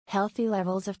Healthy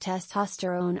levels of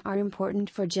testosterone are important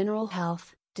for general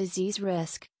health, disease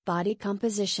risk, body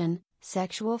composition,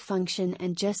 sexual function,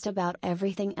 and just about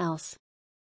everything else.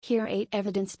 Here are 8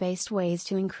 evidence-based ways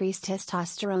to increase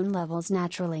testosterone levels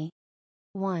naturally.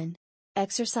 1.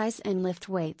 Exercise and lift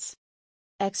weights.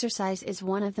 Exercise is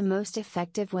one of the most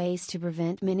effective ways to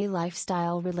prevent many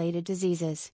lifestyle-related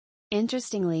diseases.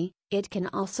 Interestingly, it can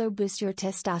also boost your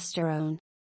testosterone.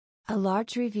 A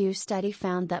large review study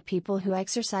found that people who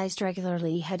exercised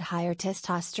regularly had higher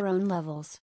testosterone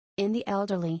levels. In the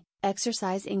elderly,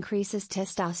 exercise increases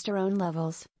testosterone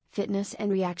levels, fitness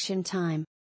and reaction time.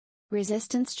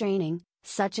 Resistance training,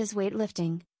 such as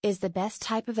weightlifting, is the best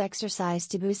type of exercise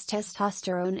to boost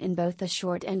testosterone in both the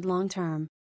short and long term.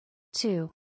 2.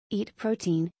 Eat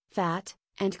protein, fat,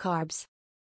 and carbs.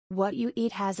 What you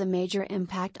eat has a major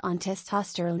impact on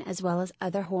testosterone as well as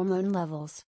other hormone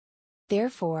levels.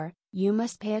 Therefore, you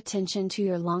must pay attention to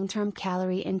your long-term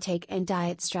calorie intake and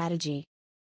diet strategy.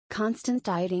 Constant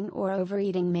dieting or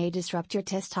overeating may disrupt your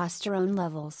testosterone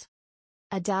levels.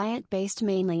 A diet based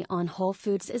mainly on whole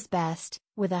foods is best,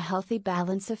 with a healthy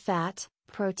balance of fat,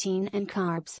 protein and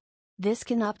carbs. This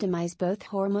can optimize both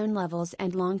hormone levels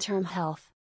and long-term health.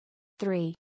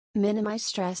 3. Minimize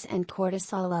stress and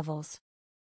cortisol levels.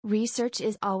 Research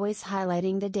is always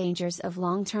highlighting the dangers of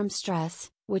long-term stress,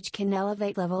 which can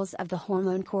elevate levels of the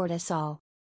hormone cortisol.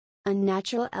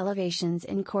 Unnatural elevations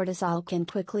in cortisol can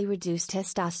quickly reduce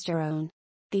testosterone.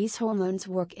 These hormones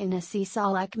work in a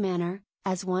seesaw-like manner,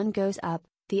 as one goes up,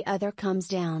 the other comes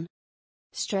down.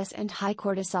 Stress and high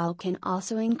cortisol can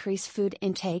also increase food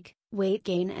intake, weight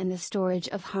gain and the storage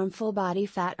of harmful body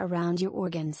fat around your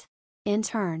organs. In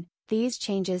turn, these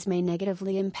changes may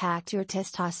negatively impact your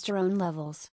testosterone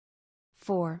levels.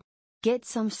 4. Get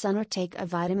some sun or take a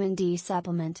vitamin D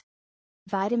supplement.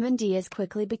 Vitamin D is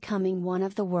quickly becoming one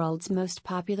of the world's most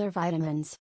popular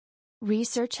vitamins.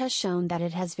 Research has shown that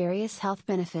it has various health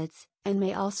benefits, and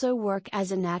may also work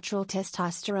as a natural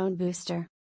testosterone booster.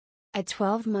 A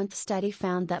 12-month study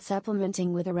found that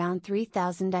supplementing with around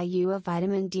 3,000 IU of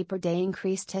vitamin D per day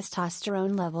increased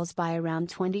testosterone levels by around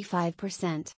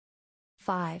 25%.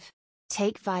 5.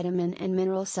 Take vitamin and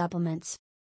mineral supplements.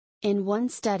 In one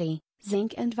study,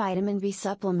 zinc and vitamin B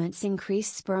supplements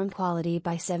increased sperm quality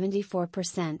by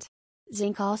 74%.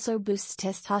 Zinc also boosts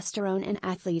testosterone in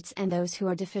athletes and those who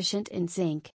are deficient in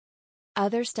zinc.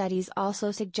 Other studies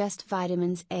also suggest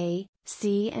vitamins A,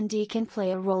 C and D can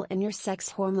play a role in your sex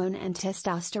hormone and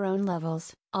testosterone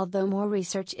levels, although more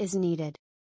research is needed.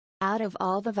 Out of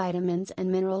all the vitamins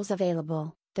and minerals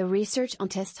available, the research on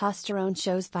testosterone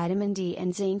shows vitamin D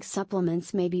and zinc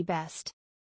supplements may be best.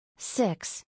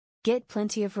 6. Get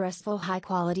plenty of restful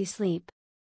high-quality sleep.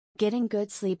 Getting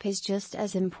good sleep is just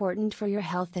as important for your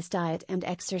health as diet and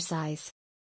exercise.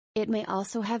 It may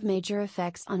also have major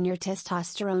effects on your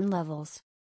testosterone levels.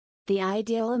 The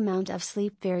ideal amount of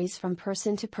sleep varies from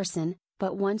person to person,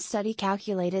 but one study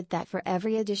calculated that for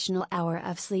every additional hour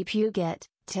of sleep you get,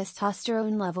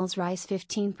 testosterone levels rise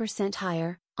 15%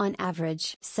 higher, on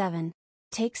average. 7.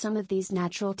 Take some of these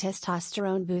natural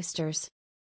testosterone boosters.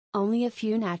 Only a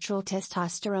few natural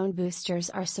testosterone boosters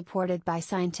are supported by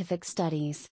scientific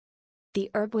studies.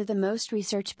 The herb with the most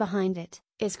research behind it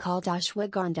is called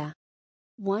ashwagandha.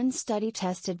 One study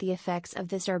tested the effects of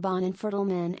this herb on infertile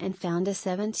men and found a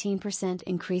 17%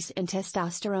 increase in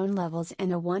testosterone levels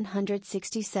and a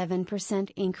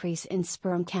 167% increase in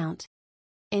sperm count.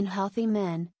 In healthy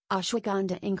men,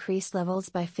 ashwagandha increased levels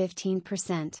by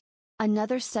 15%.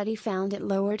 Another study found it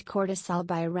lowered cortisol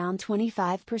by around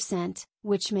 25%,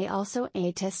 which may also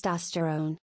aid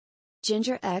testosterone.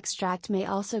 Ginger extract may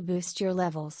also boost your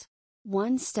levels.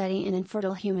 One study in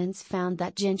infertile humans found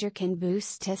that ginger can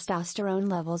boost testosterone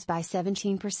levels by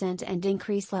 17% and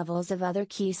increase levels of other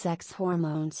key sex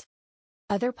hormones.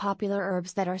 Other popular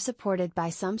herbs that are supported by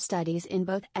some studies in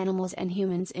both animals and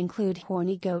humans include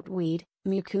horny goat weed,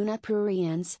 Mucuna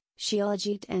pruriens,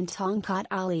 shilajit and tongkat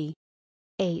ali.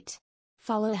 8.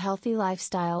 Follow a healthy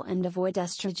lifestyle and avoid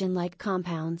estrogen-like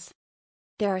compounds.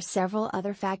 There are several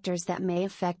other factors that may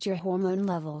affect your hormone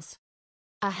levels.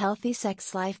 A healthy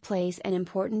sex life plays an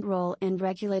important role in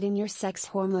regulating your sex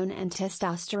hormone and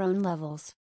testosterone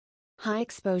levels. High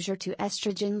exposure to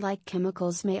estrogen-like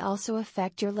chemicals may also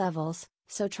affect your levels,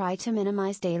 so try to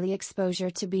minimize daily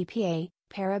exposure to BPA,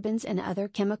 parabens and other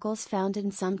chemicals found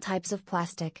in some types of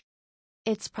plastic.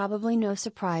 It's probably no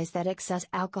surprise that excess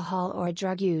alcohol or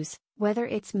drug use, whether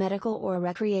it's medical or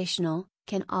recreational,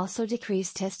 can also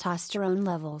decrease testosterone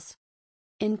levels.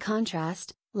 In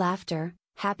contrast, laughter,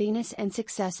 happiness and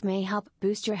success may help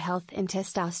boost your health and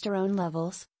testosterone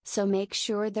levels, so make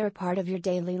sure they're a part of your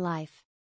daily life.